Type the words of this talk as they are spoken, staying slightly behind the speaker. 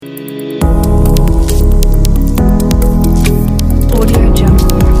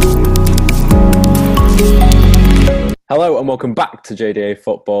Hello and welcome back to JDA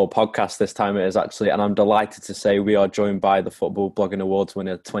Football Podcast. This time it is actually, and I'm delighted to say we are joined by the Football Blogging Awards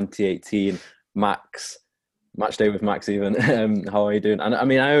winner 2018, Max. Match day with Max even. How are you doing? And I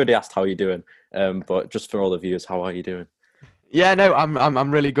mean, I already asked how you're doing, but just for all the viewers, how are you doing? Yeah, no,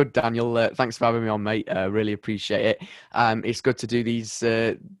 I'm really good, Daniel. Thanks for having me on, mate. Really appreciate it. It's good to do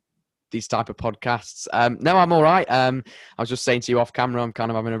these type of podcasts. No, I'm all right. I was just saying to you off camera, I'm kind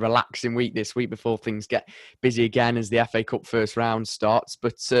of having a relaxing week this week before things get busy again as the FA Cup first round starts.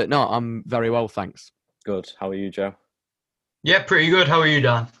 But no, I'm very well, thanks. Good. How are you, Joe? Yeah, pretty good. How are you,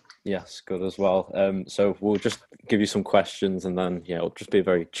 Dan? Yes, good as well. So we'll just give you some questions and then, it'll just be a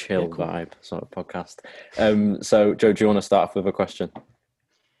very chill vibe sort of podcast. So, Joe, do you want to start off with a question?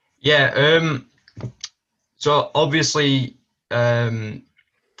 Yeah. So obviously,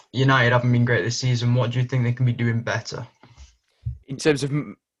 United haven't been great this season. What do you think they can be doing better? In terms of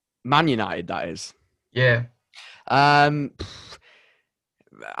Man United, that is. Yeah. I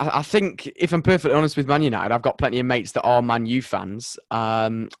think, if I'm perfectly honest with Man United, I've got plenty of mates that are Man U fans.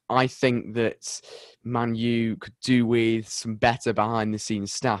 I think that Man U could do with some better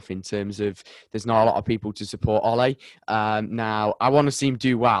behind-the-scenes staff in terms of there's not a lot of people to support Ole. Now, I want to see him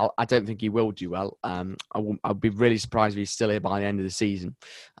do well. I don't think he will do well. I'll be really surprised if he's still here by the end of the season.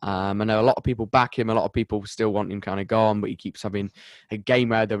 I know a lot of people back him. A lot of people still want him kind of gone, but he keeps having a game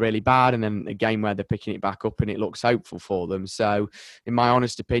where they're really bad and then a game where they're picking it back up and it looks hopeful for them. So, in my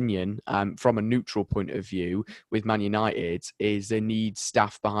honest opinion, from a neutral point of view, with Man United, is they need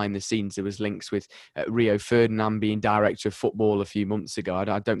staff behind the scenes. There was links with Rio Ferdinand being director of football a few months ago.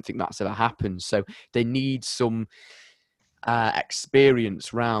 I don't think that's ever happened. So they need some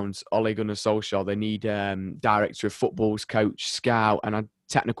experience round Ole Gunnar Solskjaer. They need director of football's coach, scout, and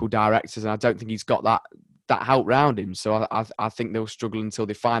technical directors. And I don't think he's got that help round him. So I think they'll struggle until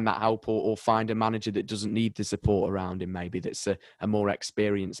they find that help or find a manager that doesn't need the support around him. Maybe that's a more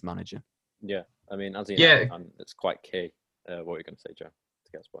experienced manager. Yeah, I mean, as it's quite key. What are you going to say, Joe?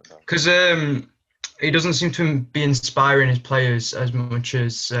 To get us point down. Because he doesn't seem to be inspiring his players as much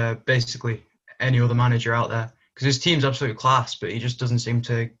as basically any other manager out there. Because his team's absolute class, but he just doesn't seem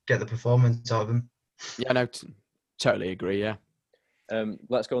to get the performance out of them. Yeah, no, totally agree. Yeah.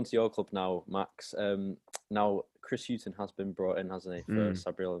 Let's go on to your club now, Max. Now, Chris Hughton has been brought in, hasn't he, for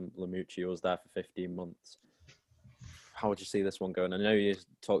Sabriel Lamouchi, who was there for 15 months. How would you see this one going? I know you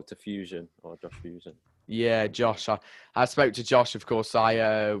talked to Fusion, or Josh Fusion. Yeah, Josh. I spoke to Josh, of course.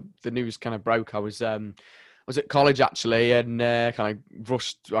 The news kind of broke. I was at college, actually, and kind of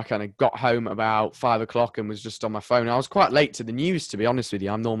rushed. I kind of got home about 5 o'clock and was just on my phone. I was quite late to the news, to be honest with you.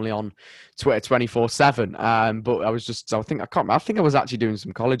 I'm normally on Twitter 24/7, but I think I was actually doing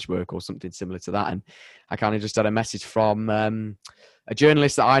some college work or something similar to that, and I kind of just had a message from a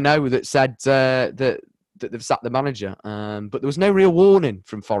journalist that I know that said that they've sacked the manager, but there was no real warning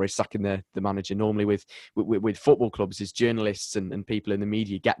from Forest sacking the manager. Normally with football clubs, as journalists and people in the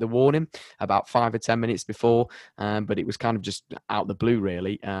media get the warning about 5 or 10 minutes before, but it was kind of just out the blue,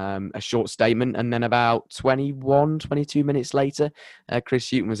 really. A short statement, and then about 22 minutes later, Chris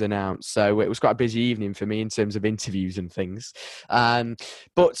Hughton was announced. So it was quite a busy evening for me in terms of interviews and things.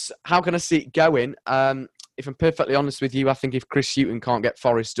 But how can I see it going? If I'm perfectly honest with you, I think if Chris Hughton can't get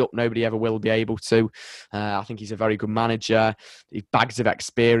Forest up, nobody ever will be able to. I think he's a very good manager. He's bags of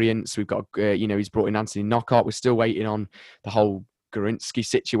experience. We've got, he's brought in Anthony Knockaert. We're still waiting on the whole Gorinsky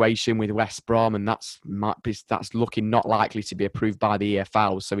situation with West Brom, and that's looking not likely to be approved by the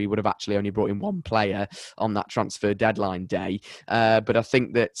EFL. So he would have actually only brought in one player on that transfer deadline day. But I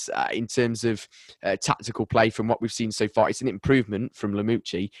think that in terms of tactical play, from what we've seen so far, it's an improvement from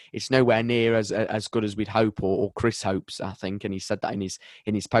Lamouchi. It's nowhere near as good as we'd hope or Chris hopes, I think. And he said that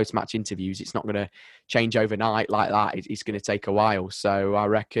in his post-match interviews. It's not going to change overnight like that. It's going to take a while. So I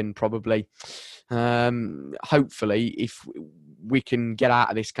reckon probably, hopefully, if we can get out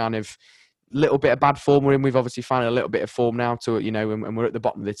of this kind of little bit of bad form we're in. We've obviously found a little bit of form now and we're at the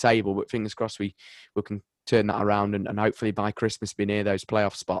bottom of the table, but fingers crossed we can turn that around and hopefully by Christmas be near those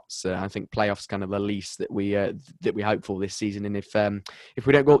playoff spots. I think playoffs kind of the least that we hope for this season. And if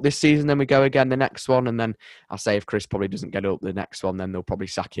we don't go up this season, then we go again the next one. And then I'll say if Chris probably doesn't get up the next one, then they'll probably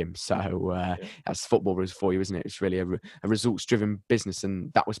sack him. So that's football for you, isn't it? It's really a results-driven business,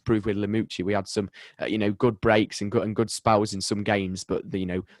 and that was proved with Lamouchi. We had some good breaks and good spells in some games, but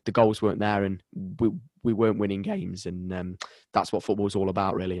the goals weren't there, and we weren't winning games, and that's what football is all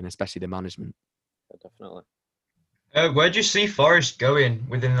about, really, and especially the management. Definitely. Where do you see Forest going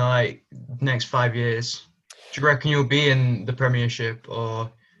within the next 5 years? Do you reckon you'll be in the Premiership, or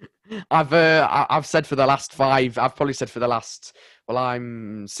I've said for the last 5. I've probably said for the last. Well,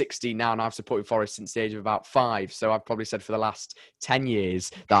 I'm 16 now, and I've supported Forest since the age of about 5. So I've probably said for the last 10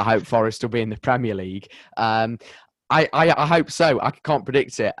 years that I hope Forest will be in the Premier League. I hope so. I can't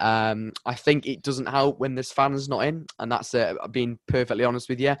predict it. I think it doesn't help when there's fans not in, and that's being perfectly honest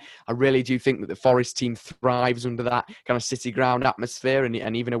with you. I really do think that the Forest team thrives under that kind of city ground atmosphere,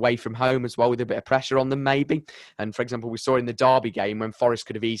 and even away from home as well, with a bit of pressure on them maybe. And for example, we saw in the Derby game when Forest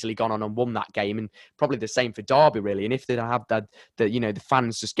could have easily gone on and won that game, and probably the same for Derby really. And if they'd have that, the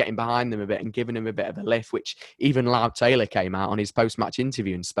fans just getting behind them a bit and giving them a bit of a lift, which even Lau Taylor came out on his post-match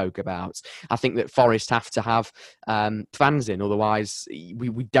interview and spoke about. I think that Forest have to have fans in, otherwise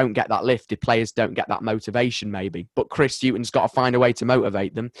we don't get that lift. The players don't get that motivation maybe. But Chris Hughton's got to find a way to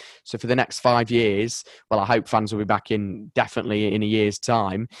motivate them. So for the next 5 years, well, I hope fans will be back in definitely in a year's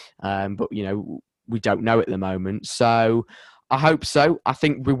time. But we don't know at the moment. So I hope so. I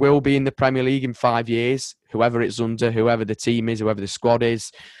think we will be in the Premier League in 5 years, whoever it's under, whoever the team is, whoever the squad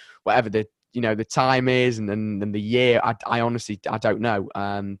is, whatever the time is and the year. I honestly don't know.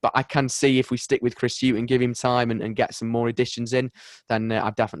 But I can see if we stick with Chris Hughton, give him time and get some more additions in, then I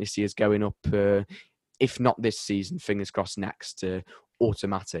definitely see us going up, if not this season, fingers crossed next,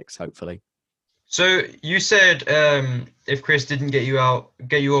 automatics, hopefully. So you said if Chris didn't get you up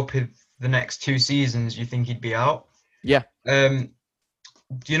with the next 2 seasons, you think he'd be out? Yeah. Do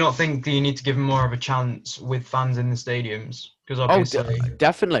you not think that you need to give him more of a chance with fans in the stadiums? Because obviously,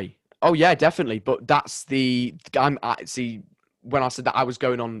 definitely. Oh yeah, definitely. But that's see, when I said that, I was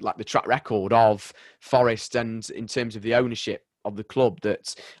going on like the track record of Forest and in terms of the ownership of the club,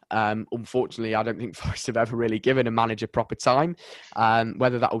 that unfortunately I don't think Forest have ever really given a manager proper time.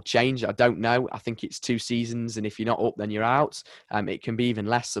 Whether that will change, I don't know. I think it's 2 seasons, and if you're not up, then you're out. It can be even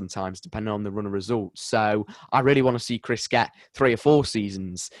less sometimes, depending on the run of results. So I really want to see Chris get 3 or 4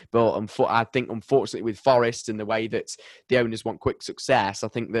 seasons. But I think, unfortunately, with Forest and the way that the owners want quick success, I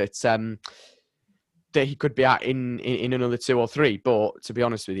think that he could be out in another 2 or 3. But to be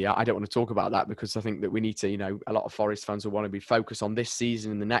honest with you, I don't want to talk about that, because I think that we need to, a lot of Forest fans will want to be focused on this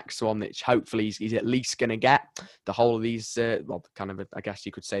season and the next one, which hopefully he's at least going to get the whole of these, I guess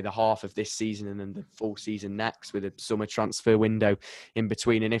you could say the half of this season and then the full season next, with a summer transfer window in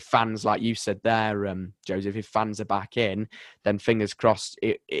between. And if fans, like you said there, Joseph, if fans are back in, then fingers crossed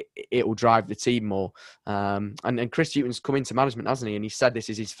it will drive the team more. And Chris Hughton's come into management, hasn't he? And he said this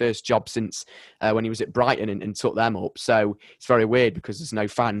is his first job since when he was at Brighton and took them up. So it's very weird because there's no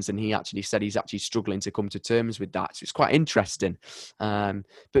fans, and he actually said he's actually struggling to come to terms with that. So it's quite interesting.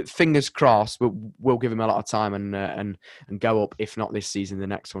 But fingers crossed, we'll give him a lot of time and go up, if not this season, the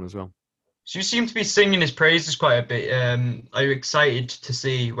next one as well. So you seem to be singing his praises quite a bit. Are you excited to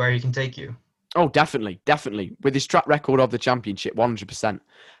see where he can take you? Oh, definitely. With his track record of the Championship, 100%.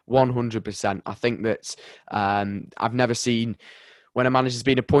 I think that I've never seen, when a manager's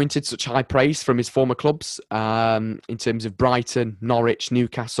been appointed, such high praise from his former clubs, in terms of Brighton, Norwich,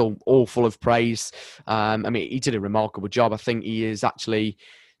 Newcastle, all full of praise. He did a remarkable job. I think he is actually,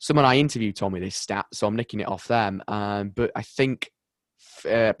 someone I interviewed told me this stat, so I'm nicking it off them. But I think,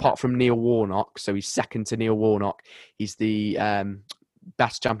 apart from Neil Warnock, so he's second to Neil Warnock, he's the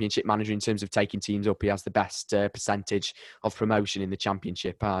best Championship manager in terms of taking teams up. He has the best percentage of promotion in the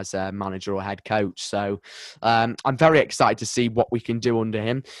Championship as a manager or head coach. So I'm very excited to see what we can do under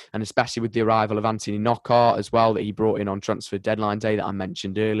him, and especially with the arrival of Anthony Knockaert as well, that he brought in on transfer deadline day that I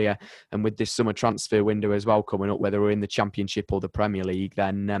mentioned earlier, and with this summer transfer window as well coming up, whether we're in the Championship or the Premier League,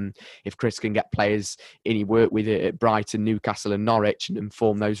 then if Chris can get players in he worked with at Brighton, Newcastle and Norwich and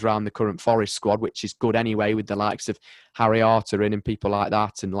form those around the current Forest squad, which is good anyway, with the likes of Harry Arter in and people like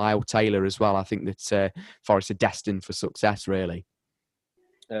that, and Lyle Taylor as well. I think that Forest are destined for success, really.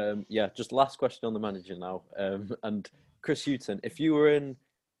 Just last question on the manager now. And Chris Hughton, if you were in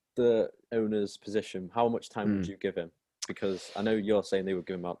the owner's position, how much time would you give him? Because I know you're saying they would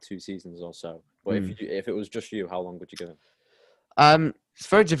give him about 2 seasons or so, but if it was just you, how long would you give him? It's a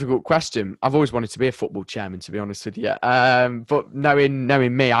very difficult question. I've always wanted to be a football chairman, to be honest with you. But knowing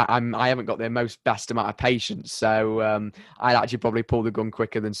me, I haven't got the best amount of patience. So I'd actually probably pull the gun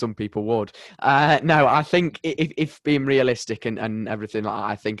quicker than some people would. No, I think if being realistic and everything like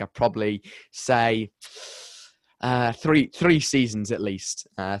that, I think I'd probably say 3 seasons at least.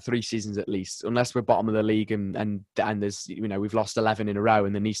 3 seasons at least, unless we're bottom of the league and there's we've lost 11 in a row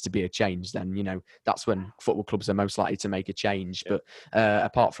and there needs to be a change. Then that's when football clubs are most likely to make a change. Yeah. But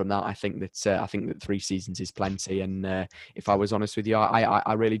apart from that, I think that 3 seasons is plenty. And if I was honest with you,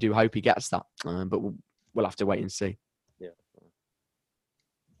 I really do hope he gets that. But we'll have to wait and see. Yeah.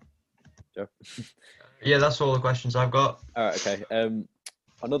 Joe? Yeah, that's all the questions I've got. All right. Okay.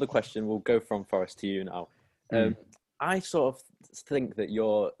 another question. We'll go from Forest to you now. I sort of think that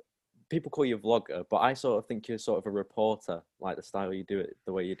people call you a vlogger, but I sort of think you're sort of a reporter, like the style you do it,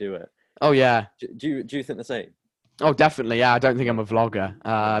 the way you do it. Oh yeah. Do you think the same? Oh, definitely. Yeah, I don't think I'm a vlogger. If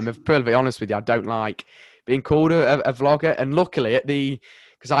I'm perfectly honest with you, I don't like being called a vlogger. And luckily,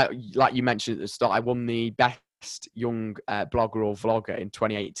 because like you mentioned at the start, I won the best young blogger or vlogger in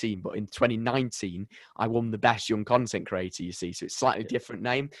 2018. But in 2019, I won the best young content creator. You see, so it's slightly different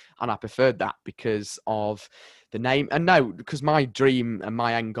name, and I preferred that because of the name. And no, because my dream and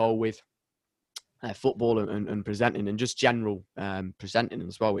my end goal with football and presenting and just general presenting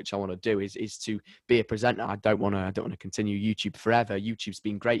as well, which I want to do is to be a presenter. I don't want to continue YouTube forever. YouTube's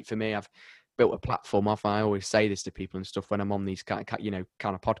been great for me. I've built a platform off. I always say this to people and stuff when I'm on these kind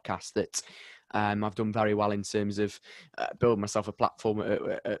of podcasts that I've done very well in terms of building myself a platform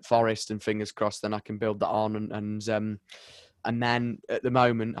at Forest, and fingers crossed then I can build that on and then at the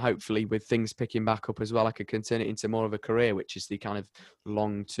moment, hopefully with things picking back up as well, I could turn it into more of a career, which is the kind of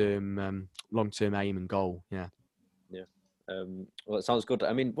long-term aim and goal. Yeah. Yeah. Well, it sounds good.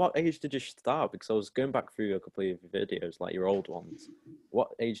 I mean, what age did you start? Because I was going back through a couple of your videos, like your old ones. What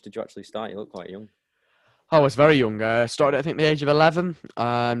age did you actually start? You look quite young. I was very young. Started at, I think, the age of 11.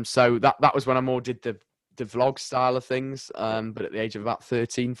 So that was when I more did the vlog style of things, but at the age of about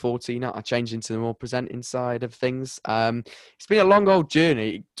 13, 14, I changed into the more presenting side of things. It's been a long old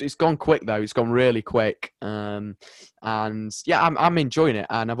journey. It's gone quick though. It's gone really quick. And yeah, I'm enjoying it.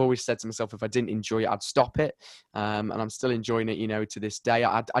 And I've always said to myself, if I didn't enjoy it, I'd stop it. And I'm still enjoying it, to this day.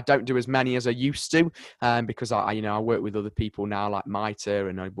 I don't do as many as I used to, because I work with other people now, like Mita,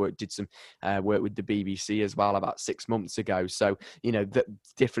 and I did some work with the BBC as well about 6 months ago. So,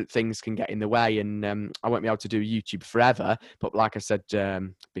 different things can get in the way, and I won't be able to do YouTube forever. But like I said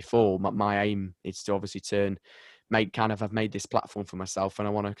before, my aim is to obviously I've made this platform for myself, and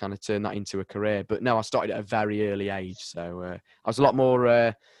I want to kind of turn that into a career. But no, I started at a very early age. So I was a lot more,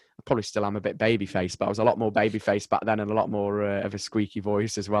 I probably still am a bit baby faced, but I was a lot more baby faced back then, and a lot more of a squeaky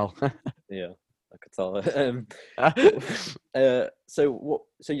voice as well. Yeah, I could tell.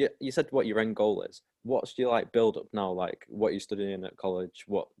 So you said what your end goal is. What's your build up now? Like, what are you studying at college?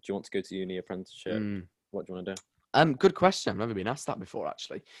 What do you want to go to uni, apprenticeship? What do you want to do? Good question. I've never been asked that before,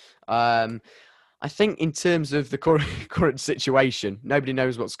 actually. I think in terms of the current situation, nobody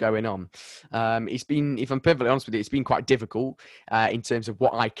knows what's going on. It's been, if I'm perfectly honest with you, it's been quite difficult in terms of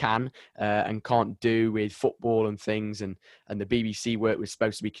what I can and can't do with football and things. And the BBC work was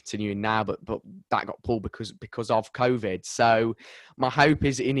supposed to be continuing now, but that got pulled because of COVID. So my hope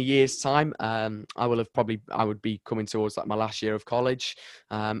is in a year's time, I would be coming towards my last year of college.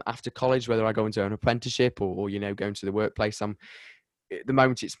 After college, whether I go into an apprenticeship or go into the workplace, at the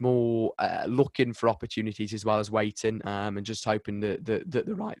moment it's more looking for opportunities as well as waiting, and just hoping that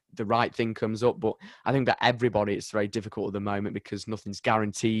the right thing comes up. But I think that everybody, it's very difficult at the moment because nothing's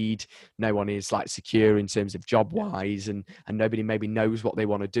guaranteed. No one is secure in terms of job wise, and nobody maybe knows what they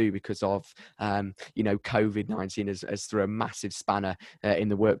want to do because of COVID-19 has threw a massive spanner in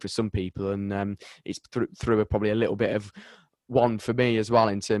the work for some people, and it's through probably a little bit of one for me as well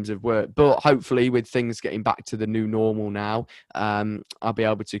in terms of work. But hopefully with things getting back to the new normal now, I'll be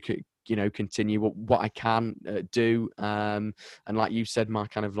able to continue what I can do, and like you said, my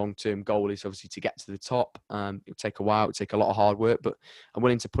kind of long-term goal is obviously to get to the top. It'll take a while, it'll take a lot of hard work, but I'm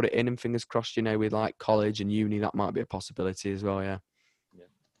willing to put it in, and fingers crossed, with college and uni, that might be a possibility as well.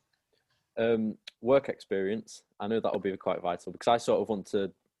 Work experience, I know that will be quite vital, because I sort of want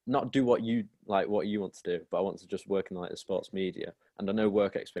to not do what you want to do, but I want to just work in the sports media, and I know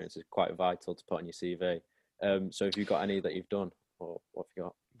work experience is quite vital to put on your CV. So have you got any that you've done, or what have you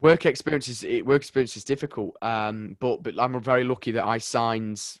got? Work experience is difficult, but I'm very lucky that I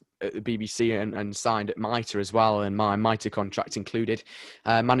signed at the BBC and signed at Mita as well, and my Mita contract included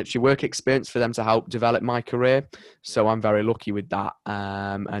mandatory work experience for them to help develop my career. So I'm very lucky with that,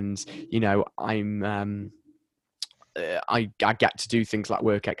 and I'm I get to do things like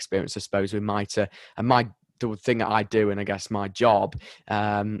work experience, I suppose, with Mita, and the thing that I do, and I guess my job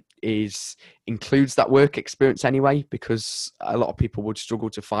includes that work experience anyway, because a lot of people would struggle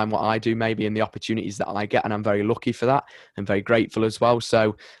to find what I do maybe in the opportunities that I get, and I'm very lucky for that and very grateful as well.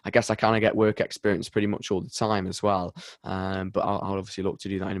 So I guess I kind of get work experience pretty much all the time as well, but I'll obviously look to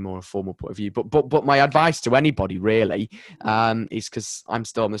do that in a more formal point of view. But my advice to anybody really is, because I'm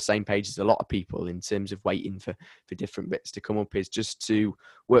still on the same page as a lot of people in terms of waiting for different bits to come up, is just to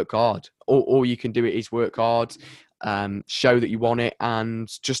work hard. All you can do is work hard. show that you want it, and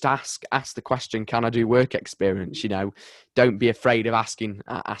just ask the question, can I do work experience? Don't be afraid of asking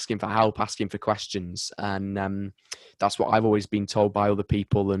for help, asking for questions. And that's what I've always been told by other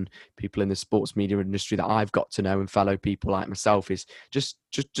people and people in the sports media industry that I've got to know, and fellow people like myself, is just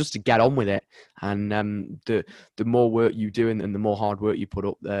to get on with it. And the more work you do and the more hard work you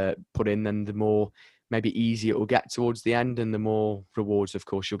put in, then the more maybe easier it will get towards the end, and the more rewards, of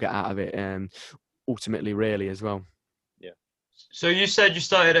course, you'll get out of it. Ultimately, really, as well. Yeah. So you said you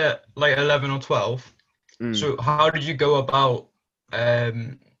started at like 11 or 12. So how did you go about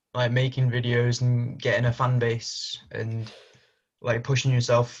like making videos and getting a fan base and like pushing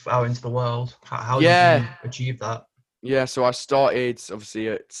yourself out into the world? How did you achieve that? Yeah, so I started obviously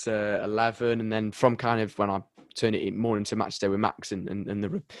at 11, and then from kind of when I turned it more into Matchday with Max and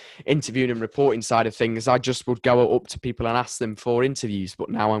the interviewing and reporting side of things, I just would go up to people and ask them for interviews. But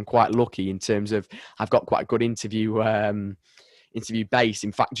now I'm quite lucky in terms of I've got quite a good interview base.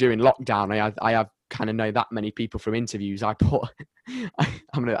 In fact, during lockdown, I have kind of know that many people from interviews. I'm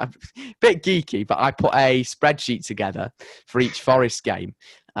a bit geeky, but I put a spreadsheet together for each Forest game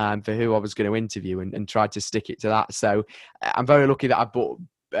for who I was going to interview, and tried to stick it to that. So I'm very lucky that I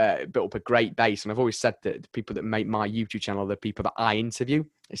built up a great base. And I've always said that the people that make my YouTube channel are the people that I interview.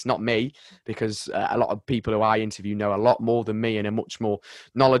 It's not me, because a lot of people who I interview know a lot more than me and are much more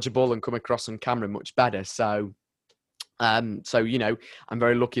knowledgeable and come across on camera much better. So I'm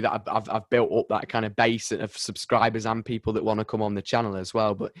very lucky that I've built up that kind of base of subscribers and people that want to come on the channel as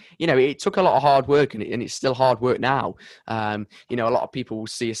well. But it took a lot of hard work, and it's still hard work now. A lot of people will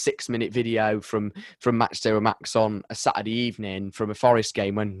see a 6-minute video from Matchday with Max on a Saturday evening from a Forest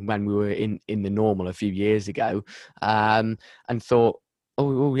game when we were in the normal a few years ago, and thought,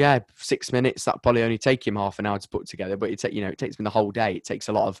 oh yeah, 6 minutes, that probably only take him half an hour to put together, but it takes me the whole day. It takes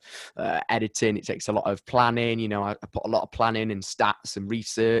a lot of editing, it takes a lot of planning. I put a lot of planning and stats and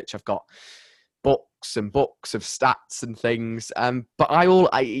research. I've got books and books of stats and things, but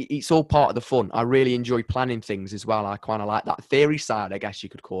it's all part of the fun. I really enjoy planning things as well. I kind of like that theory side, I guess you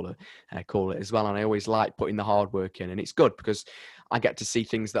could call it as well. And I always like putting the hard work in, and it's good because I get to see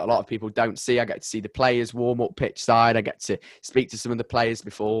things that a lot of people don't see. I get to see the players warm up pitch side. I get to speak to some of the players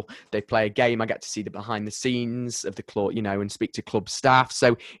before they play a game. I get to see the behind the scenes of the club, and speak to club staff.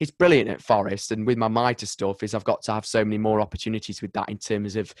 So it's brilliant at Forest. And with my Mitre stuff is I've got to have so many more opportunities with that in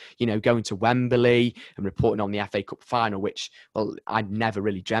terms of, going to Wembley and reporting on the FA Cup final, which, well, I'd never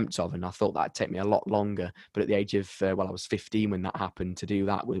really dreamt of. And I thought that'd take me a lot longer. But at the age of, I was 15 when that happened, to do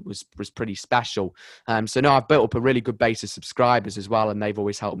that was pretty special. So no, I've built up a really good base of subscribers as well, and they've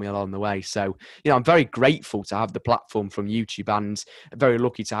always helped me along the way. So, I'm very grateful to have the platform from YouTube, and very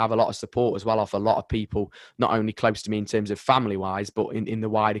lucky to have a lot of support as well off a lot of people, not only close to me in terms of family wise, but in the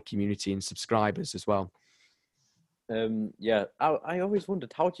wider community and subscribers as well. I always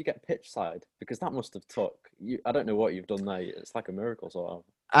wondered, how did you get pitch side? Because that must have took you. I don't know what you've done there. It's like a miracle, sort of.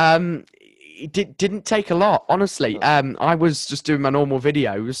 It didn't take a lot, honestly. I was just doing my normal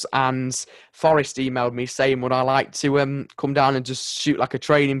videos, and Forest emailed me saying, would I like to come down and just shoot like a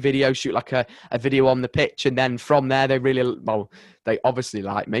training video, shoot like a video on the pitch. And then from there, they obviously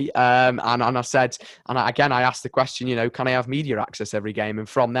like me. And I said, I asked the question, can I have media access every game? And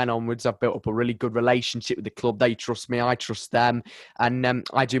from then onwards, I've built up a really good relationship with the club. They trust me, I trust them. And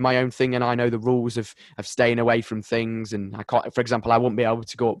I do my own thing, and I know the rules of staying away from things. And I can't, for example, I wouldn't be able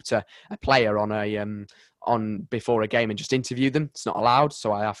to go up to a player on before a game and just interview them. It's not allowed.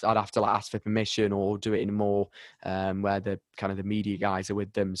 So I'd have to ask for permission, or do it in more where the kind of the media guys are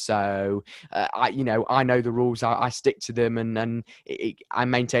with them. So I know the rules. I stick to them, and I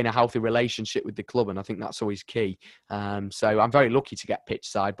maintain a healthy relationship with the club, and I think that's always key. So I'm very lucky to get pitch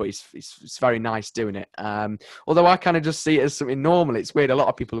side, but it's very nice doing it. Although I kind of just see it as something normal. It's weird. A lot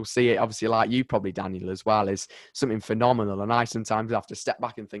of people will see it, obviously, like you probably, Daniel, as well, as something phenomenal. And I sometimes have to step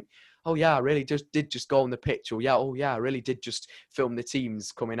back and think, oh yeah, I really did just go on the pitch, or I really did just film the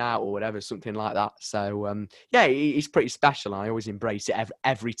teams coming out, or whatever, something like that. So it's pretty special. I always embrace it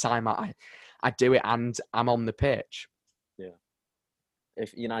every time I do it, and I'm on the pitch. Yeah.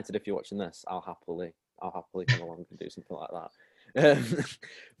 If you're watching this, I'll happily come along and do something like that.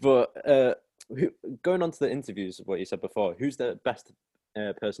 But going on to the interviews, what you said before, who's the best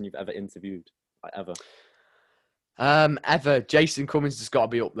person you've ever interviewed, like ever? Ever. Jason Cummings has got to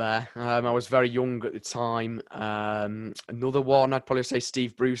be up there. I was very young at the time. Another one, I'd probably say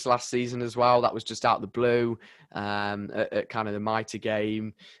Steve Bruce last season as well. That was just out of the blue at kind of the Mitre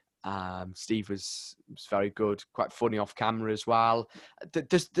game. Steve was very good, quite funny off camera as well.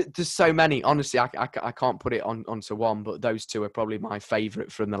 There's so many. Honestly, I can't put it onto one, but those two are probably my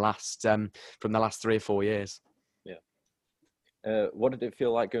favourite from the last 3 or 4 years. Yeah. What did it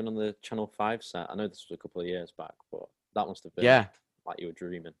feel like going on the Channel 5 set? I know this was a couple of years back, but that must have been Yeah. like you were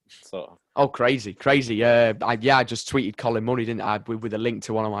dreaming, sort of. Oh, crazy. I just tweeted Colin Murray, didn't I, with a link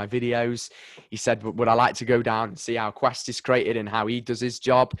to one of my videos. He said, would I like to go down and see how Quest is created and how he does his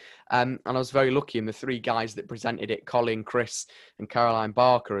job? And I was very lucky. And the three guys that presented it, Colin, Chris and Caroline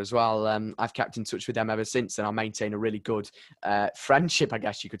Barker as well, I've kept in touch with them ever since. And I maintain a really good friendship, I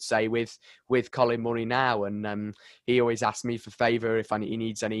guess you could say, with Colin Murray now. And he always asks me for favour if he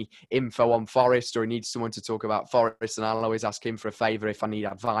needs any info on Forest or he needs someone to talk about Forest. And I'll always ask him for a favour if I need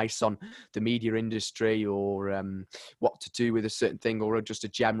advice on the media industry or what to do with a certain thing, or just a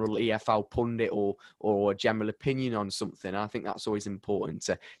general EFL pundit or a general opinion on something. I think that's always important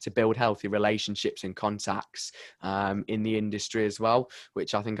to build healthy relationships and contacts in the industry as well,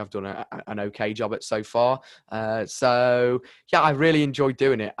 which I think I've done an okay job at so far. So yeah, I really enjoyed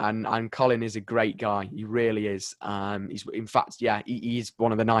doing it, and Colin is a great guy. He really is. He's, in fact, yeah, he's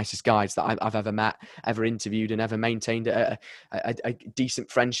one of the nicest guys that I've ever met, ever interviewed, and ever maintained a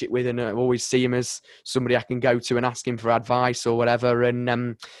decent friendship with, and I always see him as somebody I can go to and ask him for advice or whatever.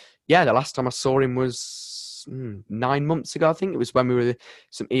 And yeah, the last time I saw him was 9 months ago. I think it was when we were at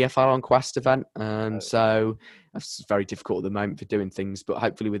some EFL on Quest event. So it's very difficult at the moment for doing things, but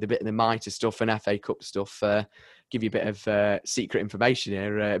hopefully with a bit of the Mitre stuff and FA Cup stuff, give you a bit of secret information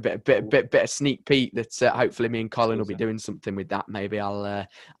here, a bit of sneak peek that hopefully me and Colin will be doing something with that. Maybe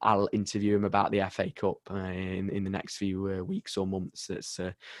I'll interview him about the FA Cup in the next few weeks or months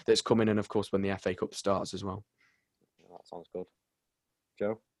that's coming, and of course when the FA Cup starts as well. That sounds good.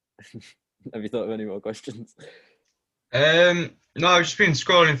 Joe, have you thought of any more questions? No, I've just been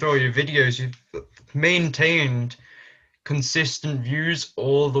scrolling through all your videos. You've maintained consistent views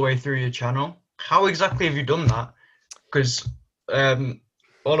all the way through your channel. How exactly have you done that? Because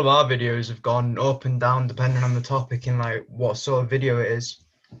all of our videos have gone up and down depending on the topic and like what sort of video it is.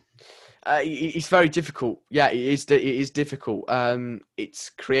 It's very difficult. Yeah, it is difficult. It's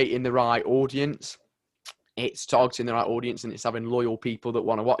creating the right audience. It's targeting the right audience, and it's having loyal people that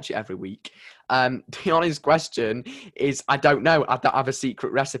want to watch it every week. The honest question is, I don't know. I don't have a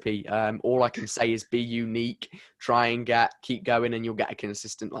secret recipe. All I can say is be unique, try and keep going, and you'll get a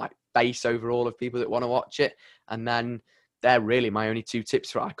consistent base overall of people that want to watch it. And then they're really my only two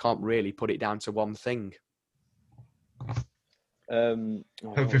tips for it. I can't really put it down to one thing. Hopefully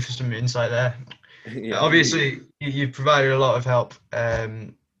for some insight there. Yeah. Obviously, you've provided a lot of help.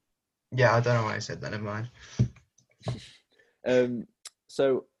 Yeah, I don't know why I said that. Never mind.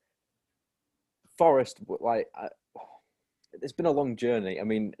 So, Forest, it's been a long journey. I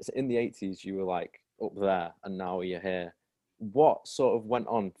mean, in the 80s, you were up there, and now you're here. What sort of went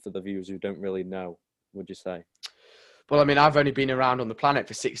on for the viewers who don't really know, would you say? Well, I mean, I've only been around on the planet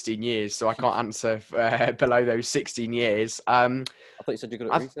for 16 years, so I can't answer below those 16 years. I thought you said you're good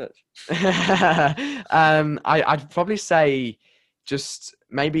at research. I'd probably say just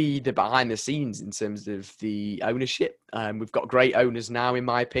maybe the behind the scenes in terms of the ownership. We've got great owners now, in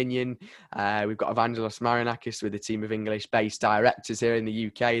my opinion. We've got Evangelos Marinakis with a team of English-based directors here in the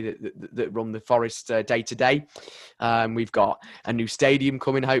UK that run the Forest day to day. We've got a new stadium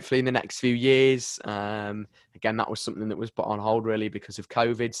coming hopefully in the next few years. Again, that was something that was put on hold really because of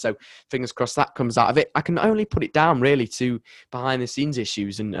COVID. So fingers crossed that comes out of it. I can only put it down really to behind the scenes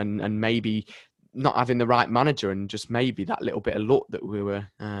issues and maybe not having the right manager and just maybe that little bit of luck that we were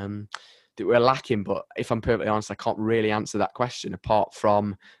lacking. But if I'm perfectly honest, I can't really answer that question apart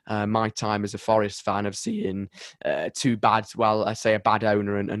from my time as a Forest fan of seeing two bad, well, I say a bad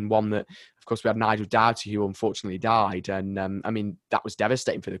owner and one that, of course, we had Nigel Doughty who unfortunately died. And I mean, that was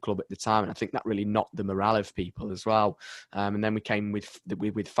devastating for the club at the time. And I think that really knocked the morale of people as well. And then we came with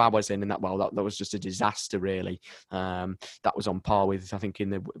Fawaz in, and that was just a disaster, really. That was on par with, I think,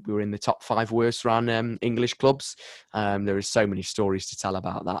 we were in the top 5 worst run English clubs. There is so many stories to tell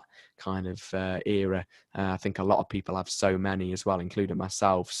about that kind of era. I think a lot of people have so many as well, including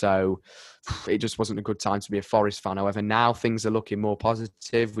myself. So it just wasn't a good time to be a Forest fan. However, now things are looking more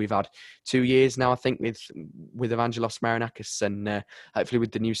positive. We've had 2 years now, I think, with Evangelos Marinakis, and hopefully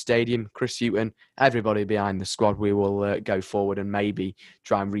with the new stadium, Chris Hughton, everybody behind the squad, we will go forward and maybe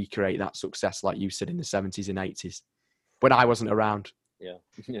try and recreate that success, like you said, in the 70s and 80s when I wasn't around. Yeah.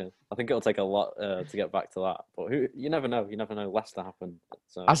 I think it'll take a lot to get back to that. But you never know. You never know. Leicester happen.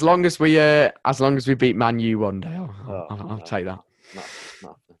 So. As long as we beat Man U one day, I'll take that.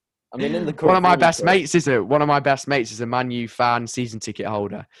 Not. I mean, in the one of my best mates is a Man U fan, season ticket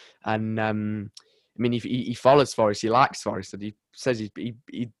holder, and I mean, he follows Forest, he likes Forest, and he says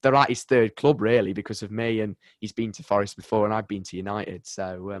they're at his third club really because of me, and he's been to Forest before, and I've been to United.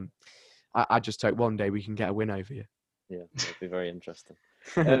 So I just hope one day we can get a win over you. Yeah, it'll be very interesting.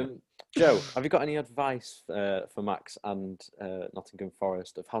 Joe, have you got any advice for Max and Nottingham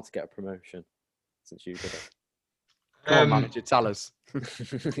Forest of how to get a promotion since you did Go on, manager, tell us.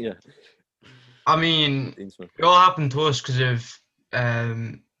 it? Yeah. I mean, Dean Smith. it all happened to us because of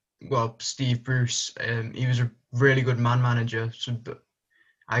Steve Bruce. He was a really good man manager. So, but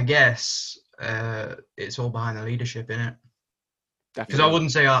I guess it's all behind the leadership, innit? Because I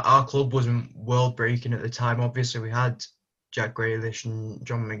wouldn't say our club wasn't world breaking at the time. Obviously, we had Jack Grealish and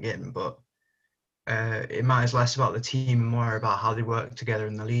John McGinn, but it matters less about the team and more about how they work together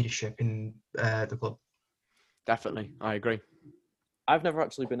and the leadership in the club. Definitely, I agree. I've never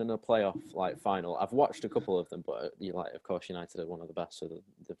actually been in a playoff final. I've watched a couple of them, but of course, United are one of the best, so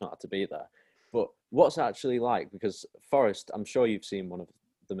they've not had to be there. But what's it actually like? Because Forest, I'm sure you've seen one of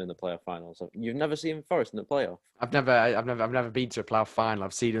them in the playoff finals. You've never seen Forest in the playoff? I've never been to a playoff final.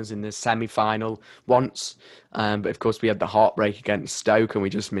 I've seen us in the semi-final once, but of course we had the heartbreak against Stoke and we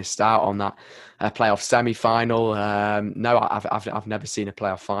just missed out on that playoff semi-final. No, I've never seen a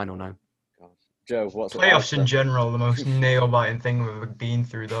playoff final. No. God. Joe, what's playoffs in general? The most nail-biting thing we've ever been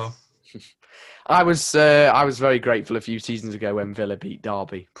through, though. I was very grateful a few seasons ago when Villa beat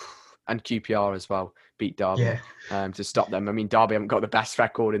Derby, and QPR as well beat Derby. To stop them. I mean, Derby haven't got the best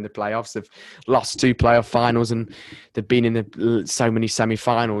record in the playoffs. They've lost 2 playoff finals and they've been in so many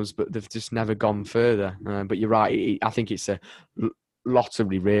semi-finals, but they've just never gone further. But you're right. I think it's a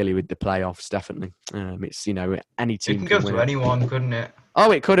lottery really with the playoffs. Definitely, it's any team it can go win to anyone, couldn't it?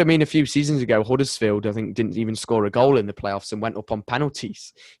 Oh, it could. I mean, a few seasons ago, Huddersfield, I think, didn't even score a goal in the playoffs and went up on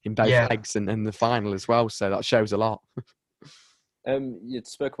penalties in both legs and the final as well. So that shows a lot. You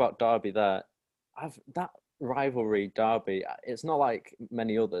spoke about Derby there. That rivalry, Derby, it's not like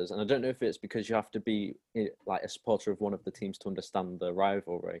many others, and I don't know if it's because you have to be like a supporter of one of the teams to understand the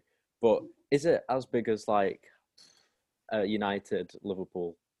rivalry, but is it as big as like United,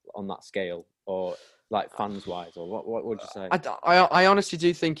 Liverpool on that scale, or like fans wise, or what would you say? I honestly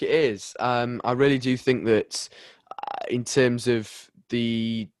do think it is. I really do think that in terms of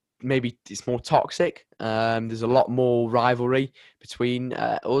maybe it's more toxic. There's a lot more rivalry between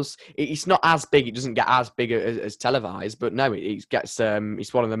us. It's not as big. It doesn't get as big as televised, but no, it gets.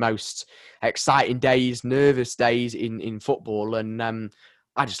 It's one of the most exciting days, nervous days in football, and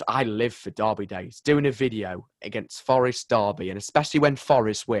I live for Derby days. Doing a video against Forest Derby, and especially when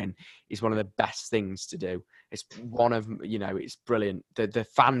Forest win, is one of the best things to do. It's one of, it's brilliant. The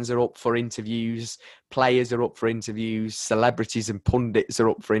fans are up for interviews, players are up for interviews, celebrities and pundits are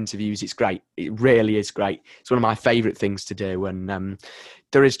up for interviews. It's great. It really is great. It's one of my favourite things to do. And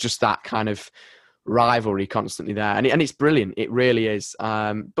there is just that kind of rivalry constantly there. And it's brilliant. It really is.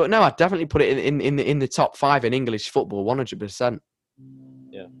 But no, I'd definitely put it in the top 5 in English football, 100%.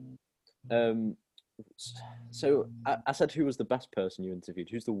 Yeah. So I said, who was the best person you interviewed?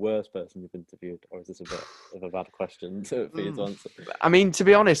 Who's the worst person you've interviewed? Or is this a bit of a bad question for you to answer? I mean, to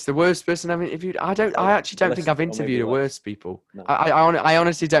be honest, the worst person I've interviewed, I actually don't think I've interviewed a worse people. No. I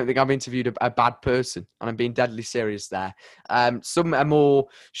honestly don't think I've interviewed a bad person, and I'm being deadly serious there. Some are more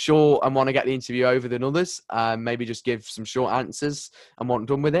short and want to get the interview over than others. Maybe just give some short answers and want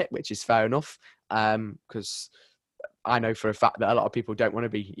done with it, which is fair enough. Because I know for a fact that a lot of people don't want to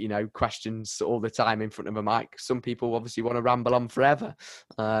be, questions all the time in front of a mic. Some people obviously want to ramble on forever.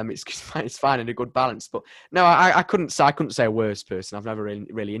 It's finding a good balance. But no, I couldn't say a worse person. I've never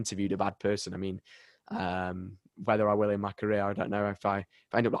really interviewed a bad person. I mean, whether I will in my career, I don't know. If I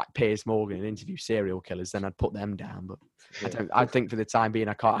end up like Piers Morgan and interview serial killers, then I'd put them down. But yeah. I think for the time being,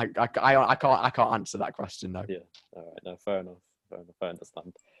 I can't answer that question though. Yeah. All right. No, fair enough. I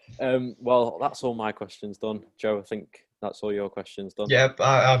understand. Well, that's all my questions done. Joe, I think that's all your questions done. Yep,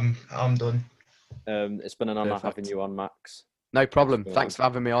 I'm done. It's been an honour having you on, Max. No problem. Thanks for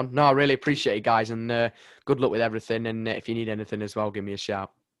having me on. No, I really appreciate it, guys, and good luck with everything. And if you need anything as well, give me a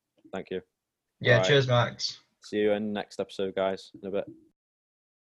shout. Thank you. Yeah, cheers, Max. See you in the next episode, guys, in a bit.